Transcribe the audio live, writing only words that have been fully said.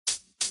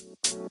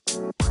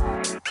Hi,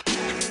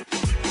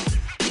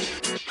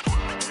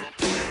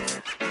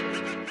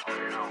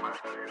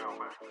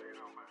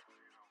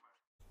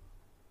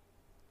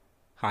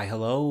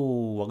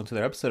 hello. Welcome to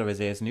another episode of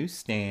Isaiah's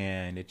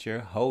Newsstand. It's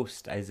your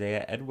host,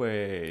 Isaiah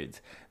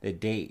Edwards. The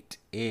date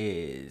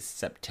is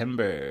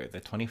September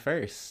the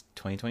 21st,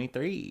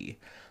 2023.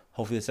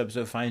 Hopefully this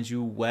episode finds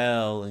you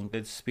well, in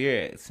good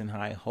spirits and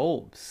high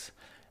hopes.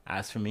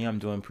 As for me, I'm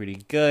doing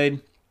pretty good.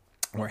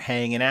 We're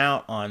hanging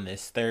out on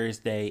this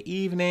Thursday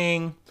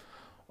evening.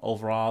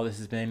 Overall, this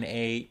has been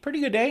a pretty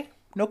good day.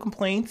 No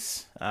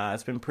complaints.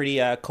 It's been pretty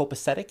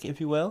copacetic, if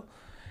you will.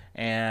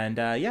 And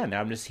now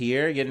I'm just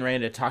here getting ready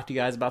to talk to you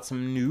guys about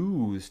some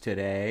news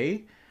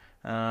today.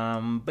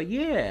 But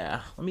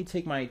yeah, let me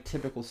take my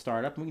typical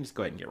startup and we can just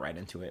go ahead and get right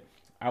into it.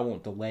 I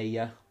won't delay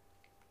you.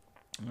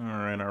 All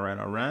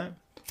right.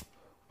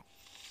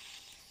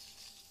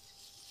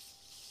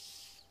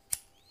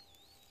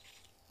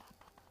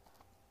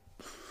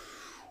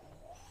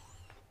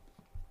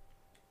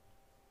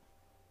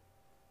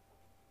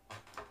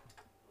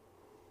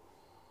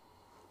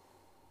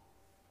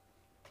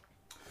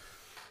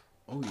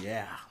 Oh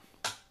yeah.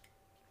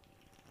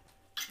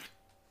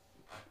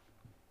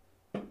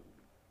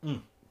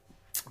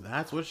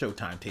 That's what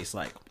Showtime tastes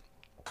like.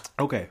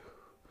 Okay.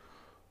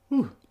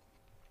 Whew.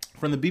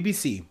 From the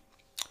BBC.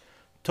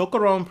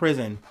 Tocaron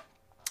prison.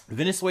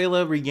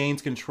 Venezuela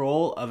regains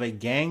control of a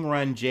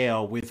gang-run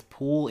jail with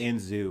pool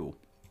and zoo.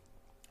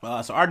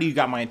 So already you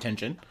got my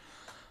attention.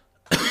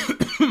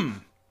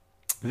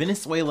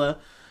 Venezuela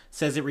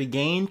says it has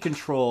regained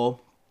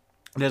control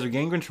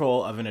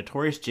of a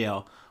notorious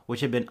jail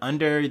which had been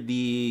under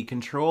the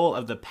control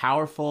of the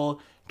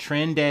powerful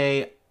Tren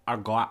de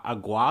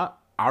Aragua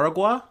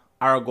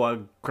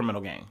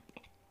criminal gang.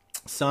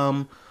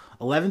 Some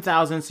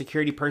 11,000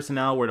 security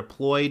personnel were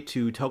deployed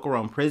to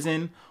Tocaron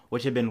prison,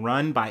 which had been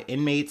run by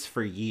inmates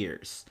for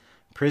years.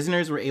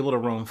 Prisoners were able to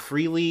roam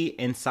freely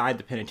inside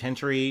the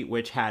penitentiary,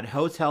 which had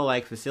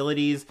hotel-like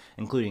facilities,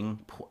 including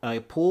a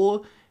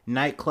pool,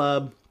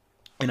 nightclub,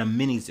 and a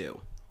mini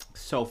zoo.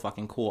 So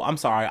fucking cool. I'm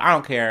sorry. I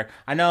don't care.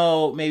 I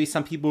know maybe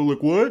some people are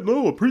like, what?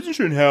 No, a prison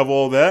shouldn't have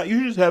all that. You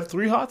should just have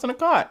 3 hots and a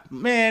cot.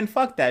 Man,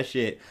 fuck that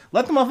shit.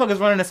 Let the motherfuckers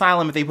run an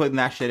asylum if they put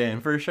that shit in,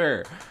 for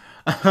sure.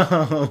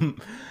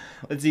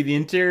 Let's see. The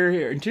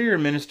interior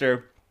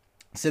minister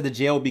said the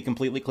jail will be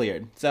completely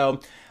cleared. So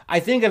I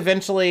think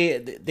eventually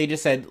they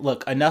just said,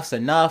 look, enough's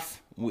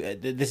enough.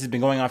 This has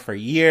been going on for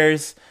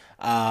years.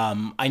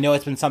 I know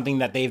it's been something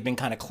that they've been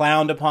kind of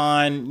clowned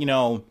upon,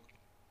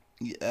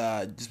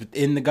 just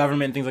within the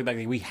government, things like that.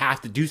 We have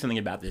to do something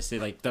about this.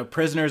 Like the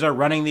prisoners are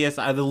running the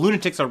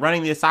lunatics are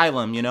running the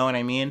asylum. You know what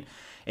I mean?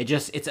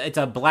 It's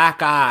a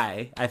black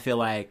eye. I feel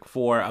like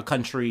for a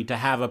country to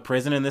have a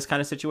prison in this kind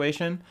of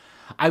situation.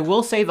 I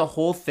will say the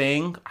whole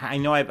thing. I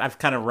know I've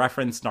kind of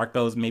referenced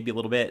Narcos maybe a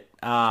little bit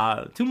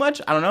too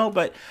much. I don't know,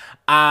 but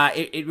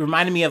it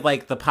reminded me of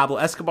like the Pablo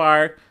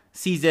Escobar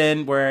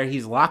season where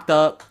he's locked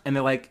up and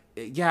they're like,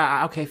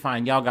 yeah, okay,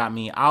 fine, y'all got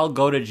me. I'll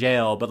go to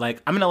jail, but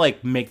like I'm gonna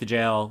like make the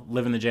jail,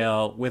 live in the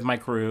jail with my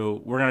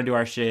crew. We're gonna do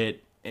our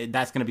shit.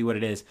 That's gonna be what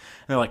it is. And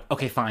they're like,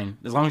 okay, fine,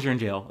 as long as you're in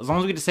jail, as long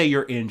as we get to say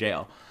you're in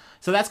jail.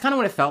 So that's kind of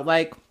what it felt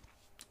like.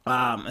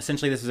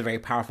 Essentially, this is a very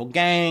powerful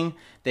gang.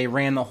 They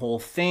ran the whole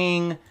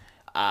thing.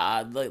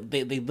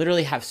 They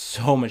literally have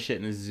so much shit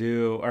in the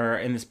zoo or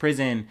in this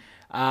prison.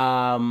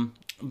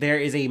 There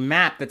is a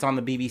map that's on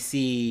the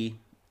BBC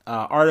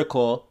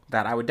article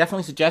that I would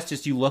definitely suggest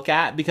just you look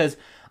at, because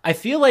I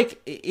feel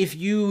like if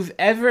you've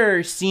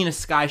ever seen a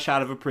sky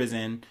shot of a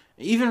prison,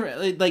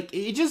 even like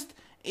it just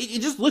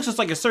looks just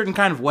like a certain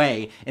kind of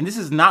way, and this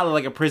is not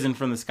like a prison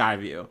from the sky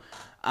view.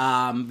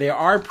 There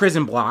are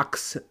prison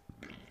blocks.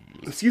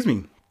 Excuse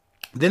me.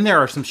 Then there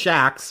are some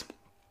shacks.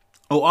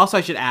 Oh, also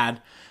I should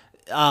add,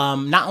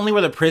 not only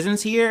were the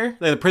prisoners here,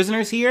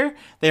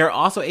 they are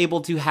also able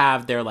to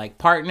have their like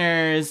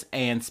partners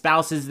and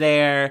spouses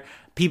there.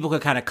 People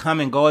could kind of come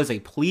and go as they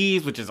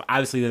please, which is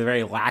obviously the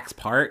very lax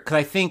part. Because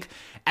I think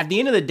at the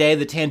end of the day,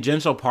 the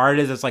tangential part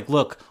is it's like,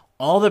 look,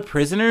 all the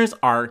prisoners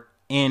are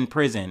in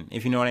prison,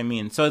 if you know what I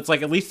mean. So it's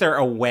like, at least they're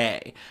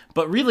away.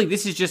 But really,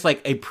 this is just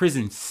like a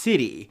prison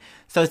city.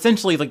 So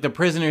essentially, like the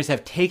prisoners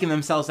have taken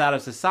themselves out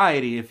of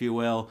society, if you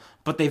will,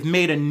 but they've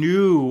made a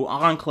new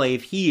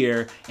enclave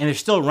here, and they're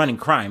still running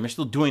crime. They're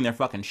still doing their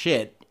fucking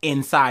shit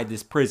inside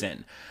this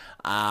prison.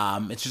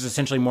 It's just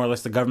essentially more or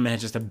less the government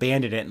has just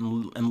abandoned it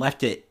and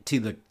left it to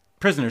the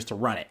prisoners to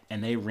run it,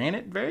 and they ran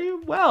it very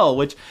well,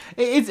 which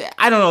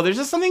I don't know, there's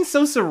just something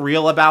so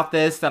surreal about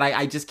this that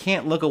I just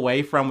can't look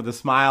away from with a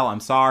smile. I'm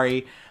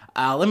sorry.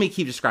 Let me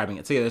keep describing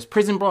it. So yeah, there's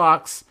prison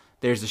blocks,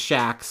 there's the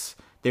shacks,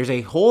 there's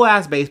a whole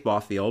ass baseball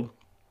field,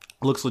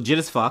 looks legit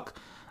as fuck,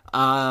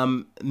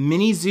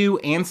 mini zoo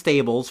and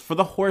stables for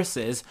the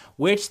horses,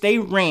 which they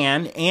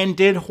ran and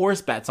did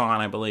horse bets on,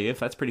 I believe.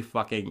 That's pretty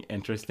fucking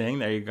interesting.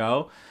 There you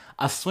go.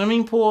 A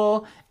swimming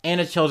pool,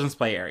 and a children's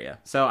play area.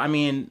 So, I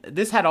mean,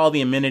 this had all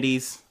the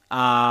amenities.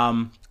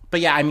 But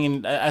yeah, I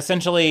mean,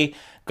 essentially,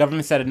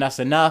 government said enough's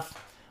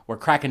enough. We're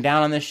cracking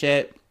down on this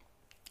shit.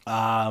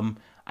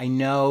 I I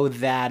know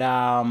that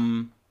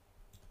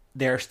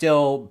there are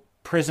still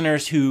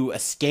prisoners who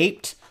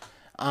escaped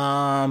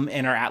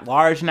and are at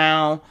large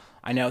now.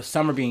 I know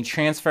some are being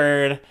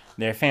transferred.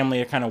 Their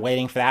family are kind of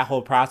waiting for that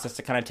whole process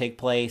to kind of take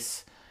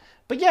place.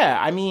 But yeah,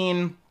 I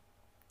mean,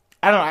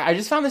 I don't know. I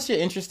just found this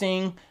shit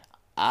interesting.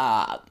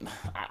 I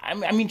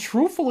mean,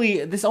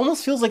 truthfully, this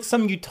almost feels like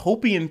some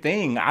utopian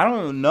thing. I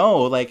don't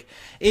know. Like,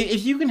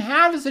 if you can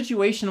have a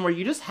situation where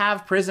you just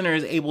have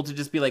prisoners able to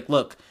just be like,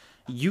 look,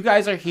 you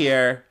guys are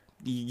here.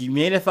 You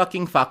made a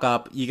fucking fuck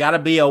up. You gotta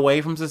be away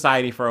from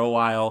society for a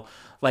while.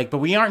 Like, but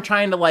we aren't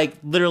trying to, like,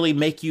 literally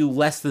make you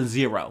less than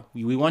zero.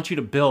 We want you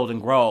to build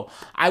and grow.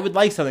 I would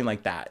like something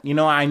like that. You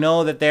know, I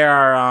know that there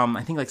are,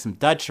 I think, like, some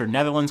Dutch or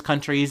Netherlands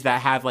countries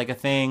that have, like, a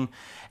thing.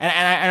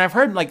 And I've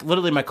heard, like,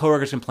 literally my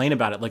coworkers complain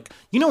about it. Like,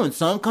 you know, in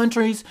some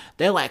countries,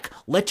 they, like,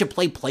 let you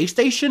play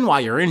PlayStation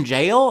while you're in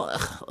jail.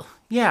 Ugh.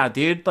 Yeah,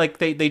 dude. Like,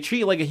 they treat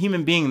you like a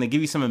human being and they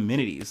give you some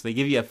amenities. They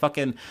give you a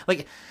fucking,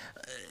 like...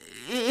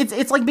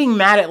 It's like being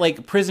mad at,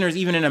 like, prisoners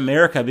even in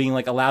America being,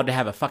 like, allowed to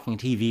have a fucking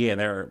TV in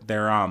their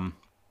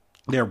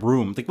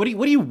room. Like, what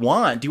do you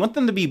want? Do you want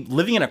them to be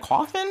living in a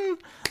coffin?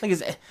 Like,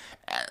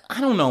 I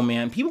don't know,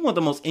 man. People want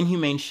the most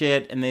inhumane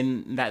shit, and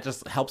then that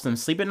just helps them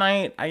sleep at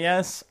night, I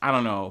guess. I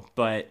don't know,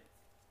 but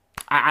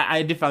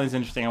I did find this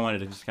interesting. I wanted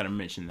to just kind of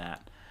mention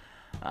that.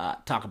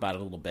 Talk about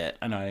it a little bit.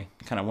 I know I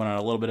kind of went on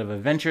a little bit of a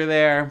venture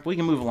there, but we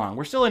can move along.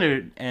 We're still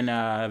in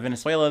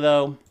Venezuela,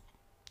 though.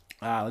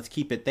 Let's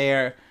keep it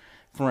there.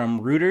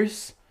 From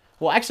Reuters.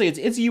 Well, actually,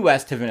 it's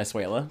U.S. to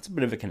Venezuela. It's a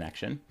bit of a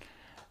connection.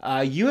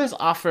 U.S.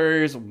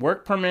 offers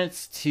work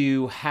permits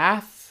to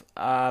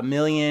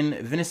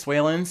 500,000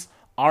 Venezuelans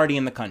already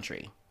in the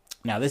country.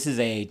 Now, this is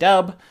a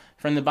dub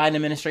from the Biden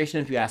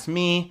administration, if you ask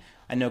me.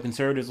 I know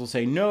conservatives will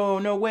say,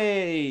 no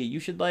way,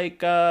 you should, like,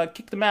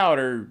 kick them out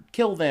or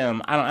kill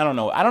them. I don't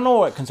know. I don't know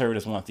what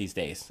conservatives want these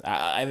days.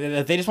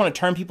 If they just want to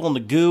turn people into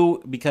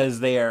goo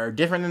because they are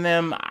different than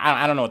them,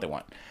 I don't know what they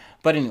want.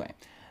 But anyway,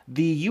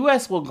 the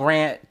U.S. will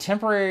grant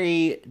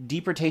temporary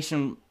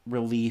deportation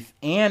relief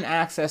and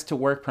access to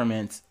work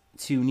permits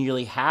to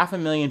nearly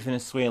 500,000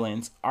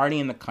 Venezuelans already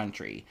in the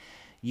country,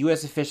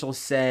 U.S. officials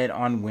said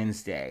on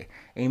Wednesday,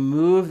 a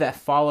move that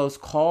follows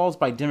calls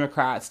by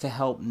Democrats to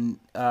help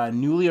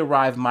newly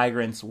arrived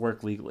migrants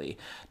work legally.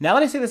 Now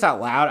that I say this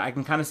out loud, I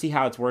can kind of see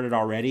how it's worded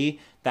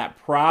already, that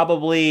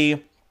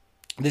probably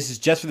this is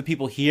just for the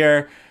people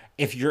here.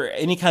 If you're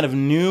any kind of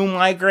new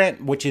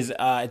migrant, which is,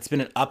 it's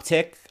been an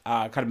uptick,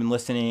 kind of been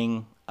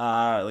listening,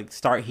 like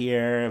Start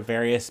Here,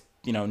 various,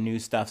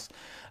 news stuffs.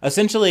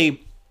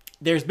 Essentially,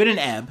 there's been an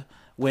ebb,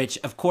 which,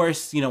 of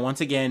course, once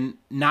again,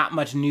 not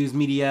much news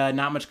media,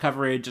 not much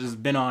coverage has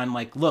been on,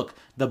 like, look,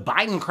 the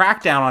Biden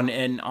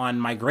crackdown on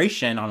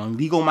migration, on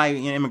illegal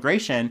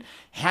immigration,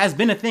 has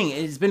been a thing.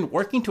 It's been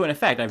working to an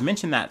effect. I've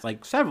mentioned that,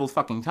 like, several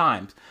fucking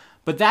times.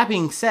 But that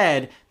being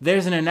said,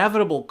 there's an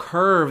inevitable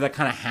curve that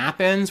kind of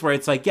happens where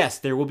it's like, yes,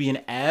 there will be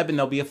an ebb and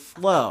there'll be a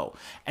flow.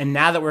 And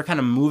now that we're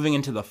kind of moving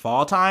into the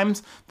fall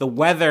times, the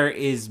weather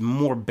is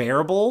more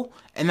bearable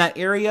in that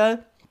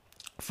area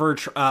for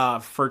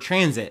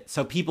transit.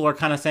 So people are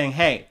kind of saying,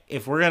 hey,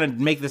 if we're going to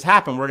make this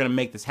happen, we're going to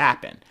make this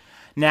happen.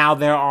 Now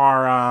there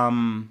are,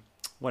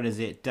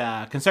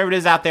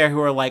 conservatives out there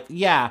who are like,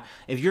 yeah,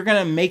 if you're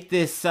going to make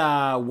this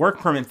work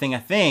permit thing a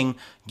thing,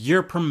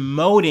 you're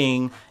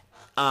promoting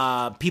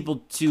people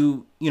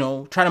to,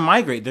 try to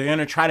migrate. They're going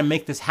to try to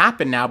make this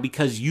happen now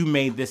because you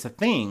made this a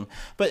thing.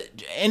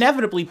 But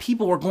inevitably,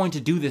 people are going to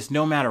do this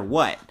no matter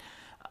what.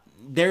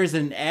 There's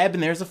an ebb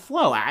and there's a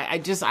flow.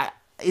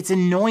 It's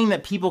annoying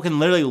that people can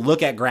literally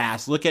look at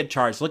graphs, look at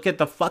charts, look at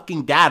the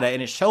fucking data,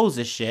 and it shows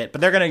this shit, but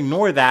they're going to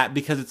ignore that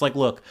because it's like,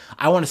 look,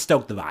 I want to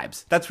stoke the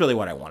vibes. That's really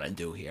what I want to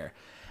do here.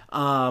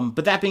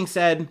 But that being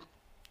said,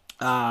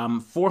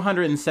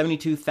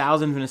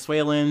 472,000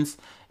 Venezuelans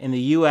in the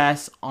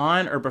U.S.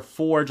 on or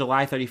before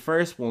July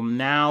 31st will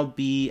now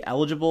be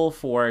eligible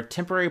for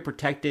temporary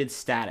protected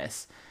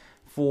status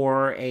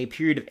for a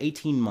period of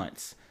 18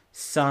 months.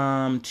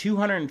 Some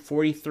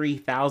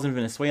 243,000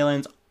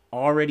 Venezuelans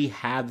already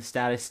have the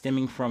status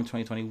stemming from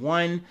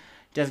 2021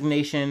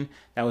 designation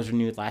that was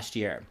renewed last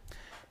year.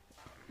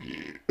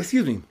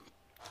 Excuse me.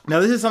 Now,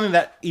 this is something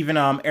that even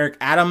Eric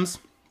Adams,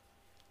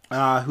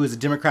 who is a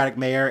Democratic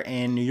mayor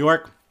in New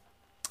York,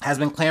 has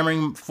been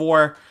clamoring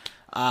for,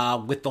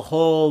 with the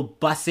whole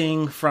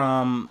busing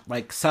from,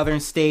 like,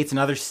 southern states and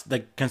other,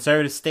 like,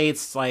 conservative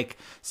states, like,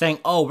 saying,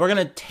 oh, we're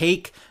going to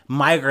take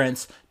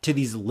migrants to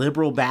these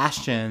liberal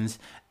bastions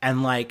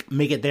and, like,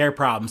 make it their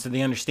problem so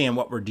they understand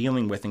what we're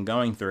dealing with and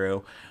going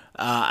through.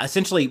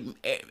 Essentially,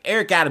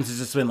 Eric Adams has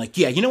just been like,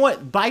 yeah, you know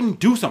what? Biden,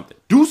 do something.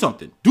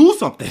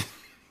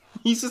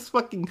 He's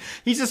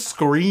just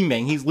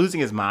screaming. He's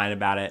losing his mind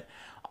about it.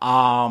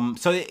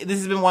 So this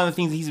has been one of the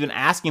things he's been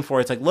asking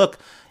for. It's like, look,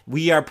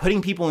 we are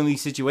putting people in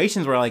these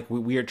situations where, like,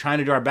 we are trying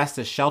to do our best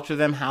to shelter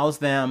them, house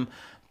them,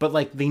 but,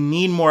 like, they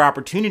need more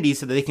opportunities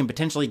so that they can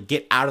potentially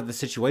get out of the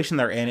situation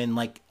they're in and,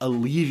 like,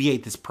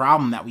 alleviate this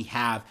problem that we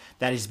have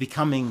that is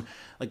becoming,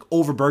 like,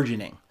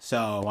 overburgeoning.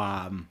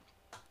 So,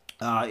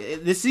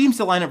 this seems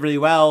to line up really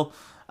well.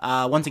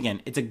 Once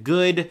again, it's a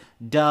good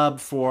dub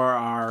for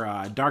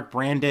our Dark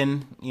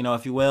Brandon,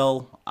 if you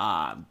will.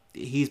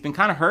 He's been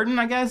kind of hurting,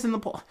 I guess, in the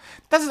poll.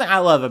 That's the thing I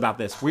love about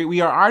this.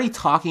 We are already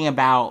talking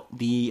about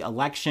the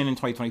election in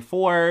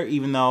 2024,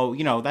 even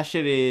though, that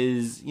shit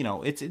is,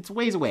 it's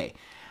ways away.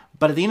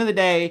 But at the end of the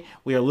day,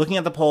 we are looking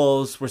at the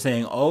polls. We're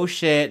saying, oh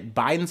shit,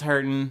 Biden's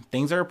hurting.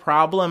 Things are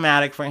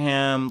problematic for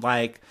him.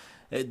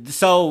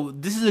 So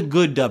this is a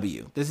good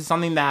W. This is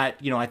something that,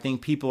 I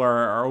think people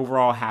are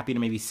overall happy to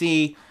maybe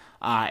see.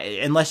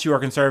 Unless you are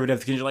conservative,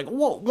 because you're like,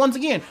 whoa, once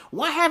again,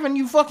 why haven't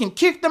you fucking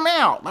kicked them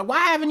out? Why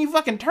haven't you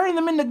fucking turned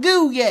them into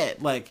goo yet?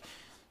 They're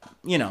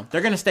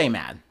going to stay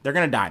mad. They're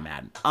going to die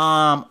mad.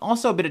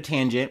 Also a bit of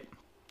tangent,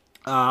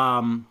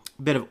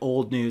 bit of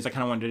old news I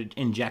kind of wanted to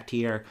inject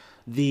here.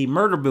 The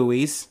murder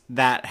buoys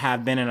that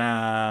have been in,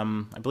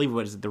 I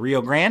believe, the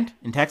Rio Grande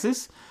in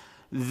Texas,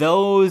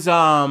 those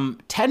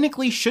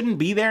technically shouldn't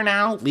be there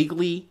now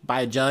legally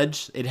by a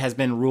judge. It has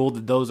been ruled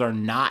that those are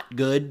not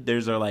good.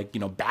 Those are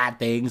bad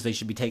things. They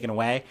should be taken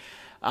away.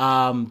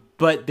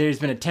 But there's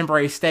been a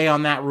temporary stay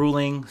on that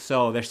ruling,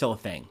 so they're still a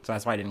thing. So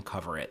that's why I didn't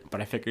cover it. But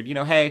I figured,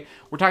 hey,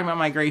 we're talking about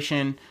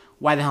migration.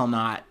 Why the hell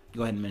not?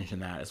 Go ahead and mention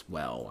that as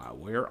well while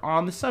we're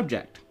on the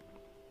subject.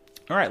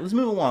 All right, let's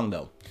move along,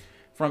 though.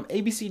 From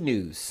ABC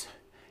News,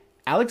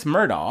 Alex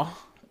Murdaugh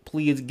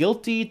pleads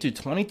guilty to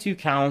 22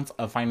 counts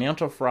of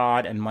financial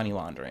fraud and money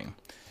laundering.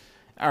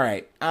 All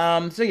right.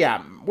 So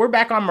yeah, we're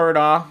back on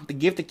Murdaugh, the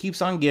gift that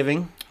keeps on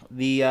giving.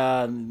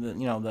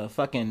 The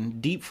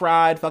fucking deep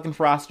fried fucking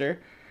froster.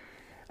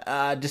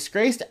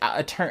 Disgraced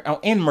attorney,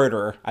 and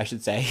murderer, I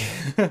should say.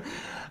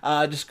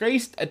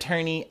 Disgraced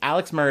attorney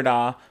Alex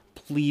Murdaugh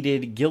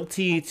pleaded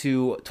guilty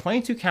to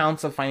 22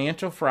 counts of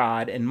financial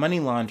fraud and money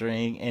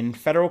laundering in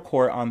federal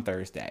court on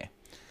Thursday.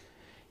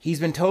 He's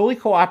been totally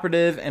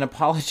cooperative and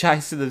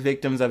apologized to the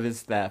victims of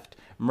his theft.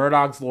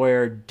 Murdaugh's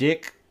lawyer,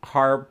 Dick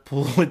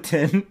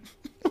Harpulton.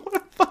 What a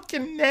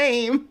fucking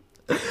name.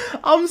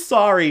 I'm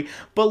sorry,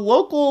 but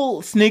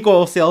local snake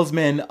oil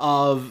salesman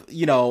of,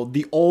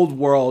 the old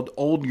world,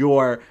 old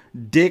yore,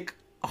 Dick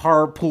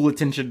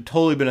Harpulton should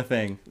totally been a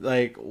thing.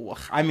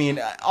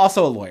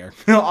 Also a lawyer.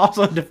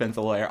 Also a defense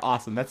lawyer.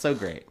 Awesome. That's so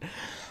great.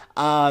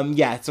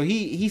 So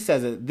he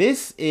says it.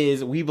 This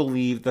is, we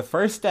believe, the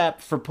first step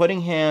for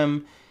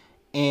putting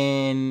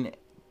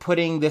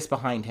this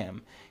behind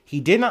him. He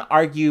did not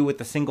argue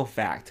with a single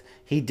fact.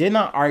 He did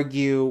not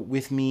argue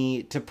with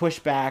me to push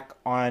back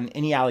on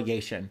any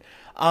allegation.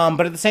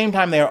 But at the same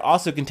time, they are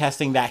also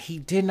contesting that he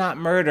did not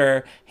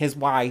murder his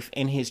wife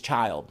and his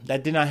child.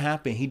 That did not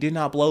happen. He did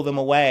not blow them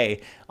away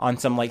on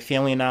some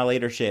family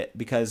annihilator shit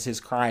because his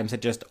crimes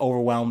had just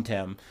overwhelmed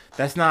him.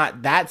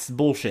 That's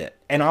bullshit.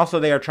 And also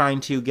they are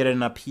trying to get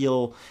an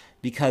appeal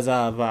because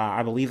of,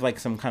 I believe,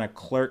 some kind of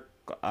clerk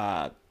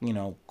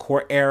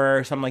court error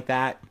or something like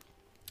that.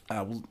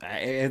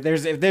 If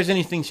there's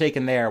anything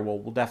shaken there,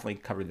 we'll definitely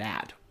cover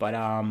that. But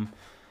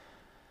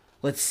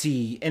let's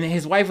see. And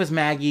his wife was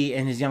Maggie,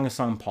 and his youngest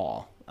son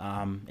Paul.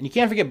 And you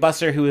can't forget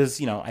Buster, who is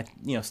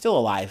still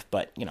alive,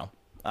 but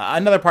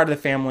another part of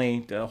the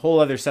family, a whole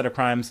other set of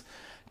crimes.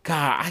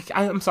 God,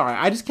 I'm sorry.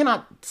 I just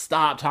cannot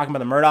stop talking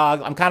about the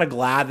Murdaughs. I'm kind of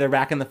glad they're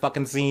back in the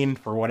fucking scene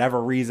for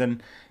whatever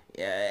reason.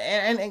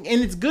 And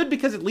it's good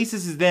because at least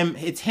this is them.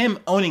 It's him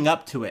owning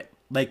up to it.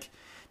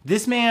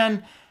 This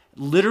man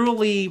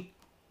literally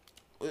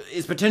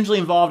is potentially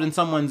involved in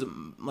someone's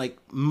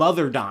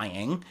mother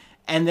dying,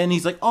 and then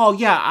he's like, "Oh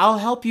yeah, I'll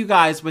help you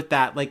guys with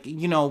that."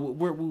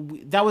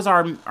 That was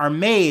our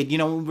maid.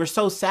 We're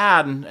so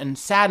sad and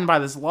saddened by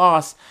this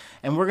loss,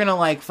 and we're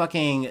gonna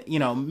fucking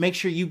make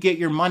sure you get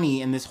your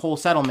money in this whole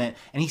settlement.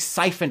 And he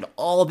siphoned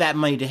all of that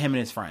money to him and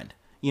his friend.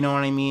 You know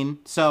what I mean?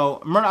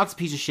 So, Murdaugh's a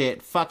piece of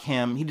shit. Fuck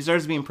him. He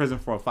deserves to be in prison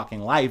for a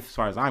fucking life, as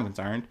far as I'm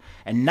concerned.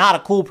 And not a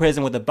cool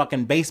prison with a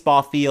fucking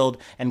baseball field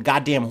and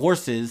goddamn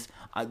horses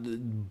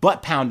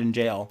butt pound in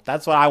jail.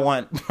 That's what I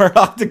want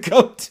Murdaugh to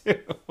go to.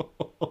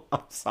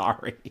 I'm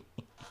sorry.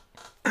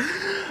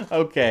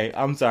 Okay,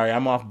 I'm sorry.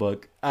 I'm off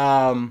book.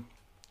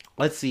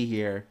 Let's see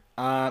here.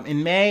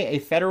 In May, a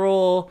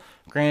federal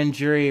grand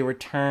jury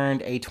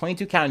returned a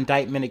 22-count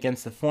indictment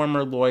against the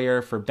former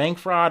lawyer for bank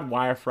fraud,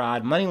 wire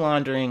fraud, money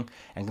laundering,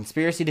 and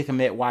conspiracy to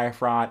commit wire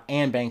fraud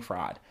and bank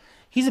fraud.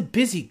 He's a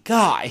busy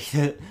guy.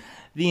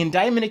 The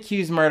indictment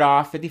accused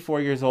Murdaugh,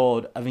 54 years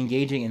old, of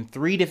engaging in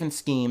 3 different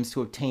schemes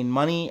to obtain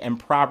money and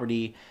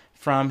property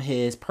from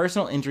his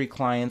personal injury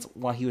clients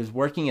while he was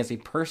working as a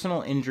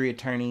personal injury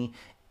attorney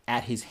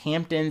at his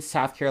Hampton,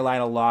 South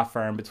Carolina law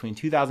firm between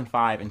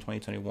 2005 and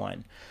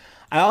 2021.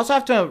 I also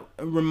have to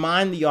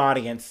remind the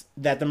audience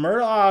that the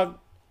Murdaugh,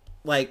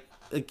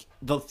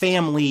 the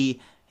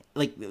family,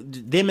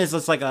 them as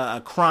just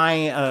a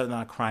crime,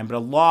 not a crime, but a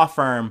law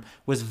firm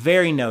was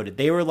very noted.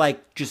 They were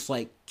just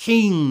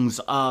kings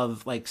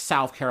of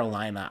South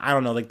Carolina. I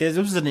don't know, this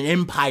was an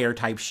empire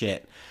type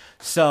shit.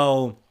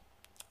 So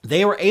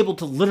they were able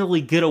to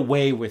literally get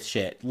away with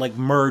shit like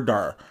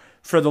murder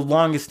for the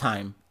longest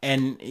time.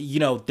 And,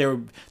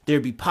 there'd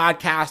be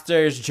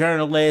podcasters,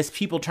 journalists,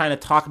 people trying to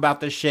talk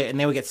about this shit, and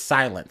they would get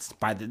silenced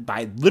by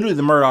literally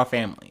the Murdaugh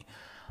family.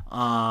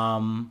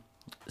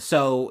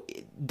 So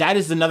that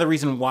is another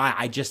reason why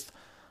I just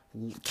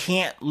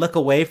can't look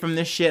away from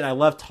this shit. I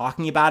love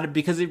talking about it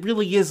because it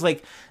really is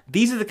like,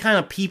 these are the kind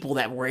of people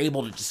that were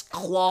able to just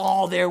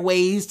claw their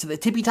ways to the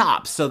tippy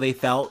tops, so they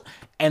felt,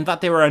 and thought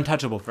they were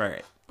untouchable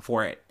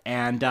for it.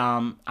 And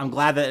I'm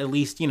glad that at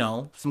least,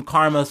 some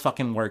karma's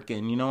fucking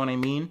working, you know what I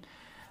mean?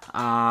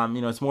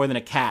 It's more than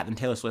a cat than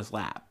Taylor Swift's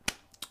lap.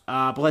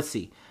 But let's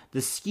see.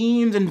 The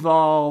schemes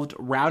involved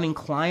routing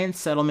client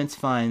settlements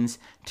funds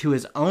to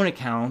his own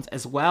accounts,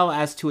 as well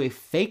as to a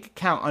fake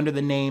account under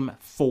the name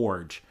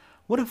Forge.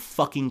 What a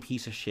fucking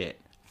piece of shit.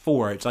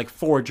 Forge, like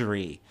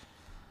forgery.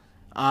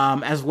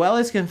 As well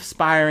as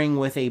conspiring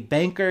with a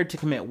banker to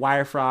commit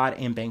wire fraud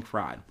and bank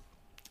fraud.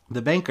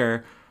 The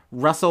banker,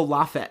 Russell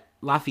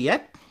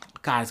Lafayette?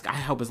 God, I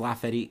hope it's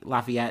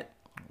Lafayette.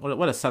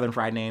 What a Southern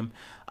fried name.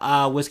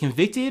 Was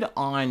convicted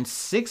on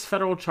 6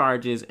 federal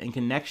charges in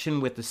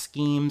connection with the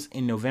schemes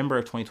in November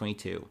of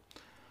 2022.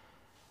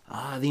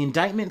 The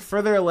indictment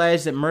further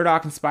alleged that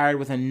Murdaugh conspired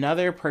with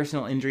another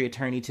personal injury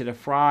attorney to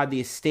defraud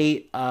the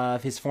estate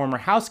of his former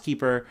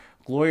housekeeper,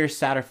 Gloria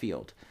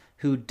Satterfield,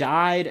 who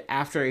died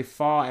after a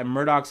fall at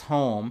Murdaugh's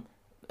home.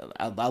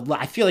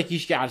 I feel like you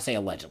gotta say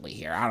allegedly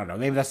here. I don't know.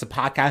 Maybe that's the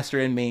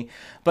podcaster in me.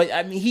 But,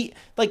 I mean,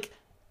 I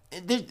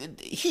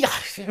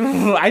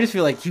just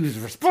feel like he was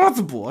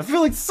responsible. I feel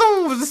like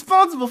someone was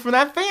responsible for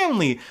that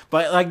family.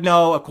 But,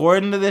 no,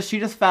 according to this, she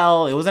just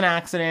fell. It was an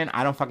accident.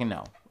 I don't fucking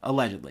know.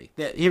 Allegedly.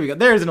 Here we go.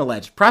 There's an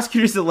alleged.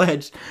 Prosecutors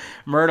alleged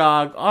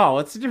Murdaugh. Oh,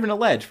 it's a different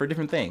alleged for a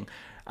different thing.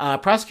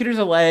 Prosecutors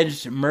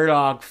alleged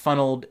Murdaugh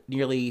funneled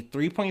nearly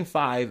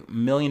 $3.5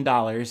 million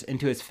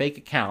into his fake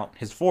account,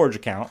 his Forge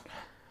account,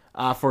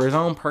 for his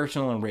own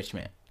personal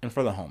enrichment and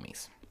for the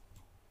homies.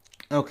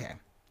 Okay.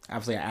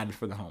 Obviously, I added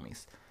for the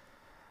homies.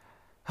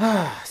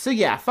 So,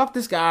 yeah, fuck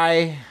this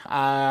guy.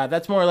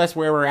 That's more or less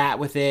where we're at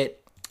with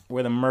it,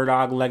 where the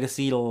Murdaugh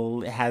legacy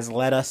has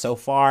led us so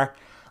far.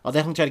 I'll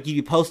definitely try to keep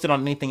you posted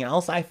on anything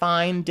else I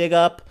find, dig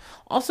up.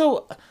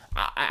 Also,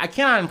 I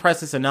cannot impress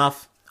this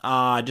enough.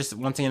 Just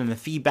once again in the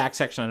feedback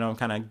section, I know I'm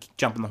kind of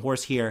jumping the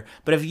horse here,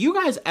 but if you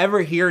guys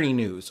ever hear any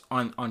news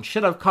on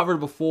shit I've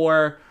covered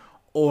before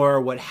or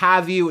what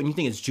have you, and you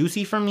think it's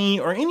juicy for me,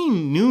 or any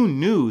new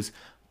news,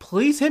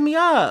 please hit me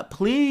up.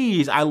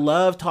 Please. I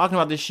love talking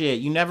about this shit.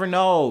 You never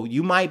know.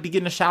 You might be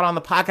getting a shout out on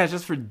the podcast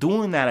just for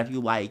doing that if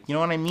you like. You know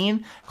what I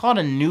mean? Call it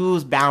a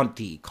news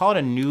bounty. Call it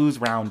a news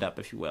roundup,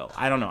 if you will.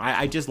 I don't know.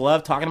 I just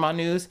love talking about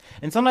news.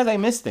 And sometimes I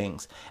miss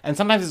things. And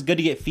sometimes it's good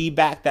to get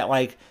feedback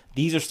that,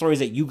 these are stories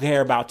that you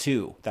care about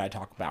too, that I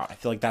talk about. I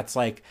feel like that's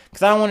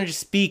because I don't want to just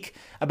speak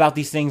about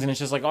these things and it's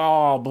just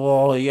oh,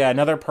 blah, yeah,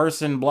 another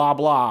person, blah,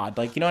 blah.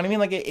 You know what I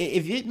mean?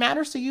 If it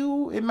matters to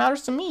you, it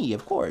matters to me,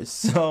 of course.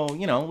 So,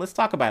 let's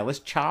talk about it. Let's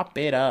chop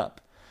it up.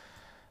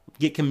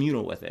 Get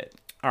communal with it.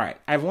 All right,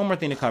 I have one more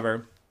thing to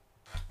cover.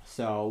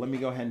 So let me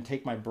go ahead and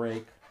take my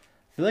break.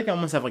 I feel like I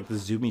almost have the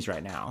zoomies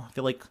right now. I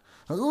feel like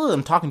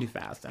I'm talking too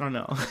fast. I don't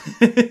know.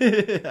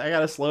 I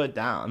gotta slow it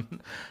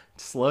down.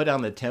 Slow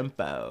down the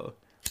tempo.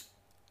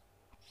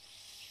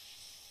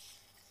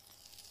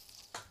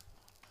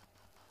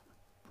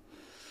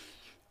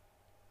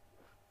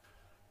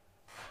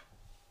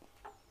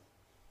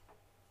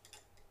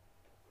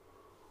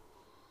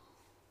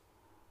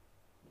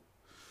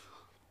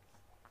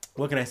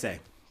 What can I say?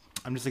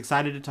 I'm just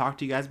excited to talk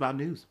to you guys about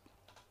news.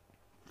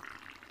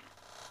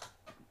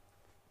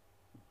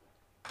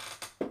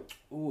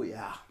 Oh,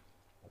 yeah.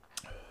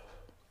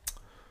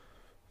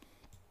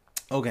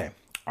 Okay.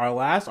 Our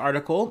last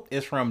article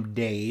is from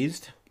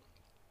Dazed.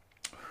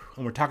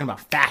 And we're talking about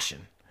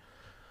fashion.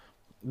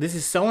 This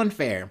is so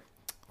unfair.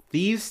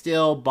 Thieves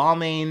steal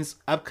Balmain's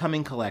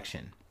upcoming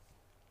collection.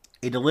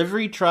 A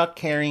delivery truck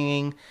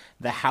carrying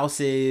the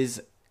house's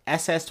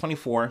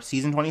SS24,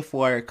 Season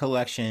 24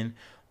 collection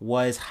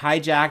was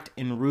hijacked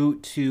en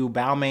route to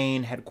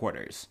Balmain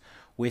headquarters,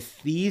 with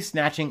thieves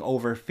snatching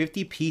over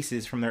 50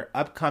 pieces from their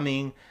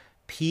upcoming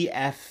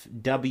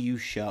PFW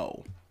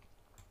show.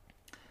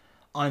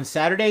 On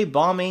Saturday,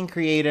 Balmain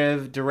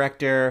creative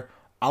director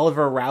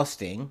Oliver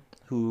Rousting,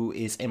 who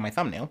is in my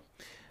thumbnail,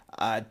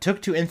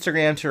 took to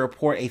Instagram to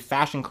report a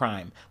fashion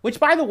crime. Which,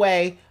 by the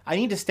way, I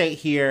need to state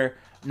here,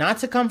 not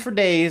to come for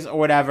days or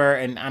whatever,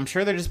 and I'm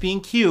sure they're just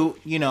being cute,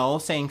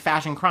 saying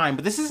fashion crime,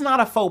 but this is not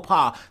a faux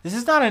pas. This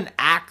is not an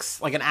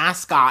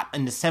ascot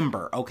in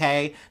December,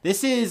 okay?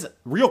 This is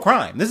real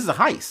crime. This is a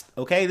heist,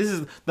 okay? This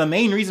is the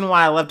main reason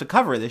why I love to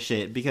cover this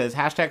shit, because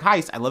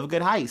 #heist, I love a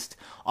good heist.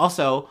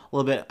 Also, a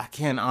little bit,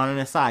 again, on an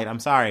aside, I'm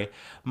sorry.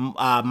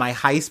 My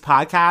heist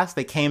podcast,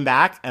 they came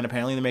back, and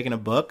apparently they're making a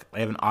book. They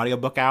have an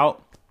audiobook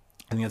out.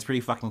 I think that's pretty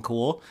fucking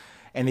cool.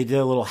 And they did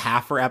a little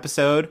half-hour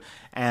episode,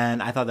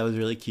 and I thought that was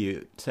really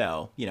cute.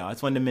 So, I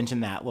just wanted to mention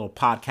that little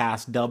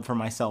podcast dub for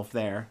myself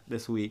there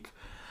this week.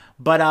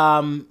 But,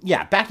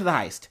 yeah, back to the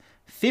heist.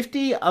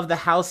 50 of the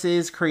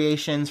house's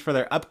creations for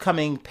their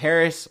upcoming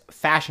Paris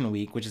Fashion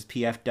Week, which is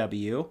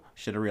PFW.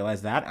 Should have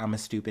realized that. I'm a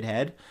stupid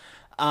head.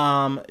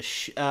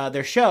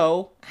 Their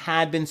show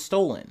had been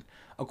stolen.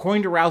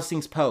 According to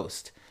Rousting's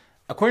post,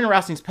 According to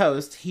Rousting's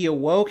post, he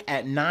awoke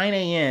at 9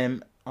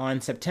 a.m. on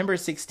September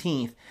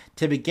 16th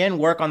to begin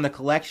work on the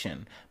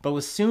collection, but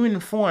was soon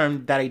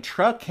informed that a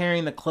truck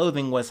carrying the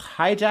clothing was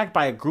hijacked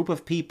by a group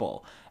of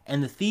people,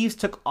 and the thieves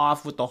took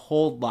off with the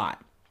whole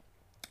lot.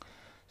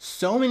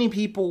 So many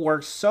people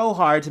worked so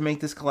hard to make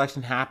this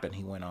collection happen,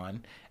 he went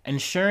on,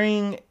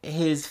 ensuring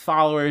his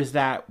followers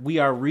that we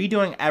are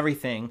redoing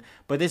everything,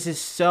 but this is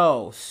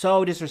so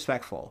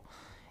disrespectful.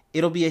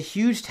 It'll be a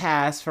huge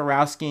task for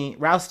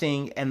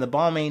Rousting and the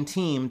Balmain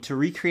team to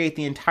recreate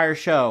the entire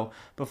show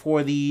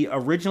before the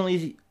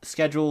originally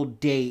scheduled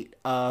date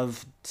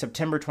of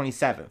September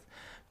 27th.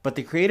 But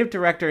the creative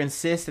director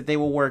insists that they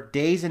will work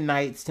days and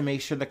nights to make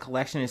sure the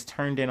collection is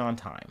turned in on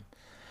time.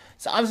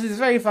 So obviously it's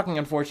very fucking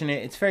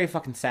unfortunate. It's very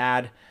fucking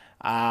sad.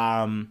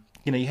 You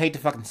hate to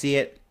fucking see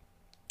it.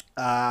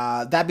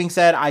 That being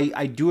said,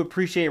 I do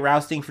appreciate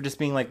Rousting for just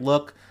being like,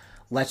 look,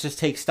 let's just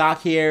take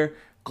stock here.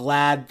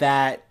 Glad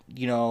that,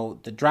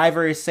 the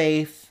driver is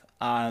safe.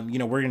 We're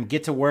going to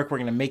get to work. We're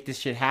going to make this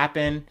shit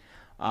happen.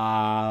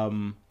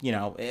 More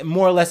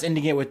or less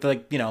ending it with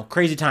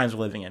crazy times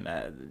we're living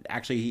in.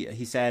 Actually,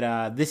 he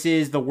said, this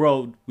is the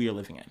world we are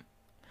living in.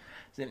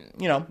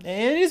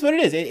 It is what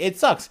it is. It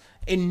sucks.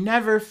 It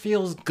never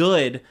feels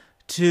good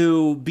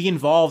to be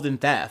involved in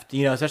theft,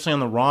 especially on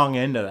the wrong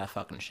end of that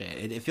fucking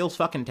shit. It feels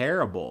fucking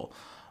terrible.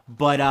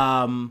 But,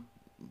 at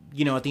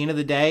the end of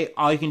the day,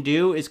 all you can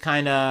do is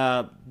kind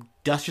of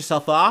dust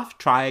yourself off,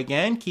 try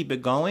again, keep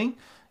it going.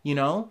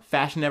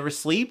 Fashion never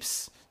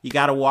sleeps. You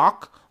got to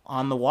walk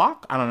on the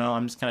walk. I don't know.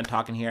 I'm just kind of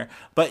talking here.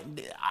 But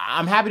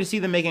I'm happy to see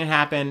them making it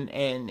happen.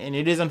 And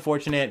it is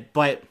unfortunate,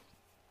 but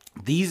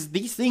these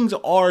things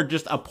are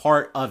just a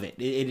part of it.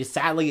 It is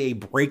sadly a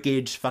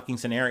breakage fucking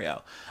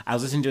scenario. I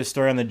was listening to a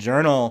story on the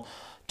Journal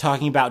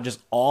talking about just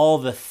all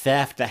the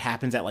theft that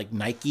happens at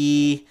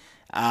Nike,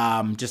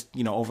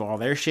 over all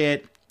their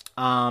shit.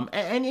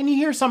 And you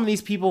hear some of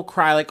these people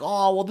cry like,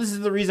 oh, well, this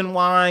is the reason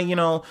why,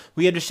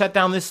 we had to shut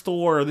down this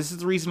store. Or this is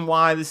the reason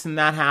why this and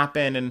that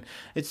happened. And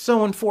it's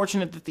so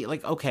unfortunate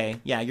that okay,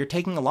 yeah, you're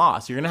taking a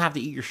loss. You're going to have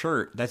to eat your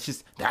shirt. That's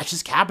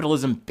just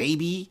capitalism,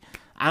 baby.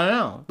 I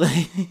don't know.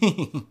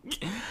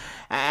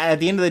 At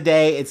the end of the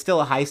day, it's still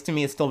a heist to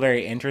me. It's still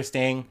very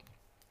interesting.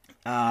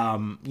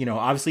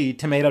 Obviously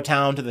Tomato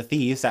Town to the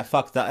thieves, that's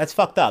fucked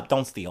up.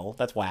 Don't steal.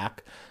 That's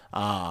whack.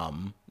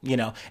 And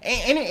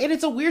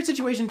it's a weird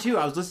situation too.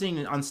 I was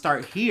listening on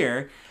Start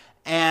Here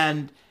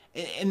and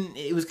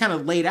it was kind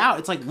of laid out.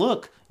 It's like,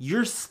 look,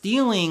 you're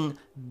stealing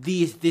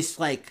this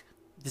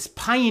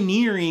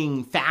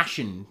pioneering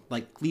fashion.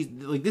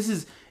 This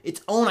is its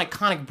own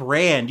iconic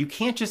brand. You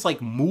can't just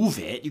move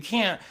it. You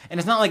can't, and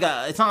it's not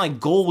like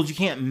gold. You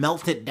can't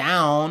melt it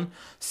down.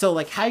 So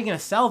how are you going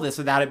to sell this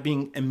without it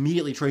being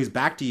immediately traced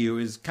back to you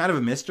is kind of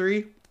a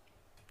mystery.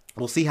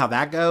 We'll see how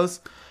that goes.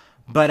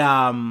 But,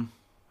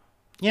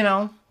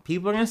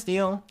 people are going to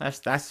steal. That's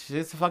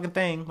just a fucking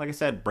thing. Like I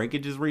said,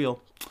 breakage is real.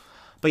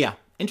 But yeah,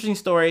 interesting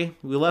story.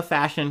 We love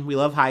fashion. We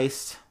love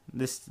heists.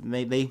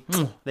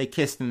 They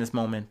kissed in this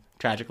moment,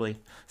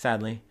 tragically,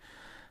 sadly.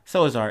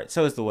 So is art.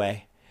 So is the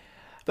way.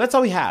 But that's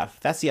all we have.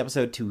 That's the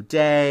episode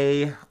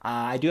today.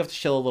 I do have to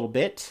chill a little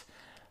bit,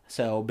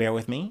 so bear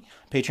with me.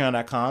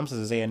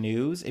 Patreon.com/Isaiah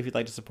News. If you'd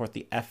like to support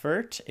the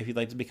effort, if you'd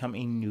like to become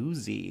a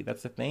newsie,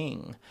 that's the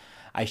thing.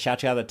 I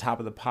shout you out at the top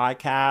of the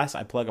podcast.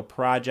 I plug a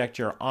project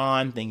you're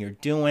on, thing you're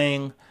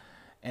doing.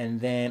 And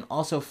then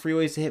also free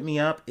ways to hit me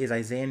up is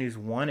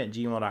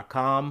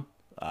isaiahnews1@gmail.com.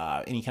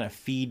 Any kind of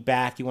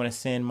feedback you want to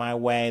send my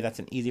way, that's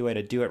an easy way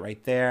to do it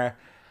right there.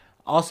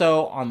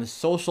 Also on the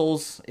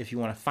socials, if you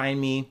want to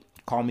find me,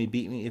 call me,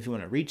 beat me if you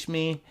want to reach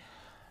me.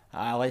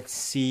 Let's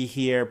see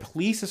here.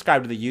 Please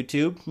subscribe to the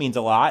YouTube. It means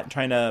a lot. I'm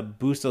trying to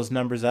boost those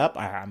numbers up.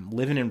 I'm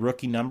living in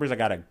rookie numbers. I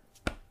got to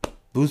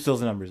boost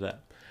those numbers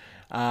up.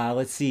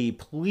 Let's see.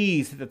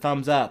 Please hit the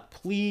thumbs up.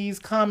 Please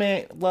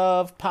comment.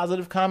 Love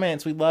positive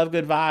comments. We love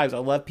good vibes. I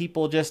love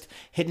people just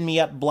hitting me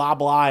up, blah,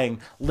 blahing.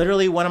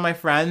 Literally, one of my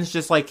friends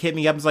just hit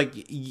me up and was like,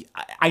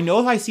 I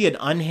know if I see an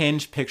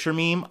unhinged picture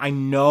meme, I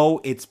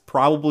know it's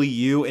probably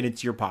you and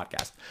it's your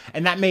podcast.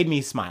 And that made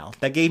me smile.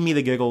 That gave me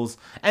the giggles.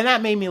 And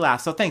that made me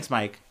laugh. So thanks,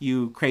 Mike,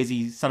 you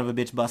crazy son of a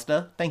bitch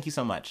busta. Thank you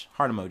so much.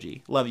 Heart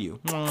emoji. Love you.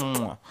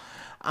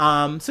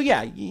 So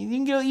yeah, you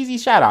can get an easy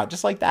shout out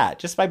just like that,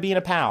 just by being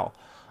a pal.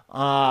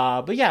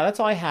 But yeah,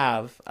 that's all I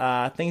have.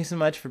 Thank you so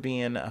much for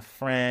being a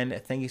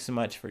friend. Thank you so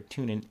much for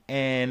tuning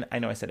in. I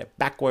know I said it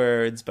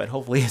backwards, but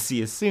hopefully I see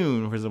you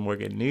soon for some more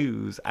good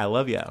news. I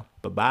love you.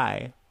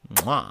 Bye-bye.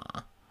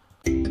 Mwah.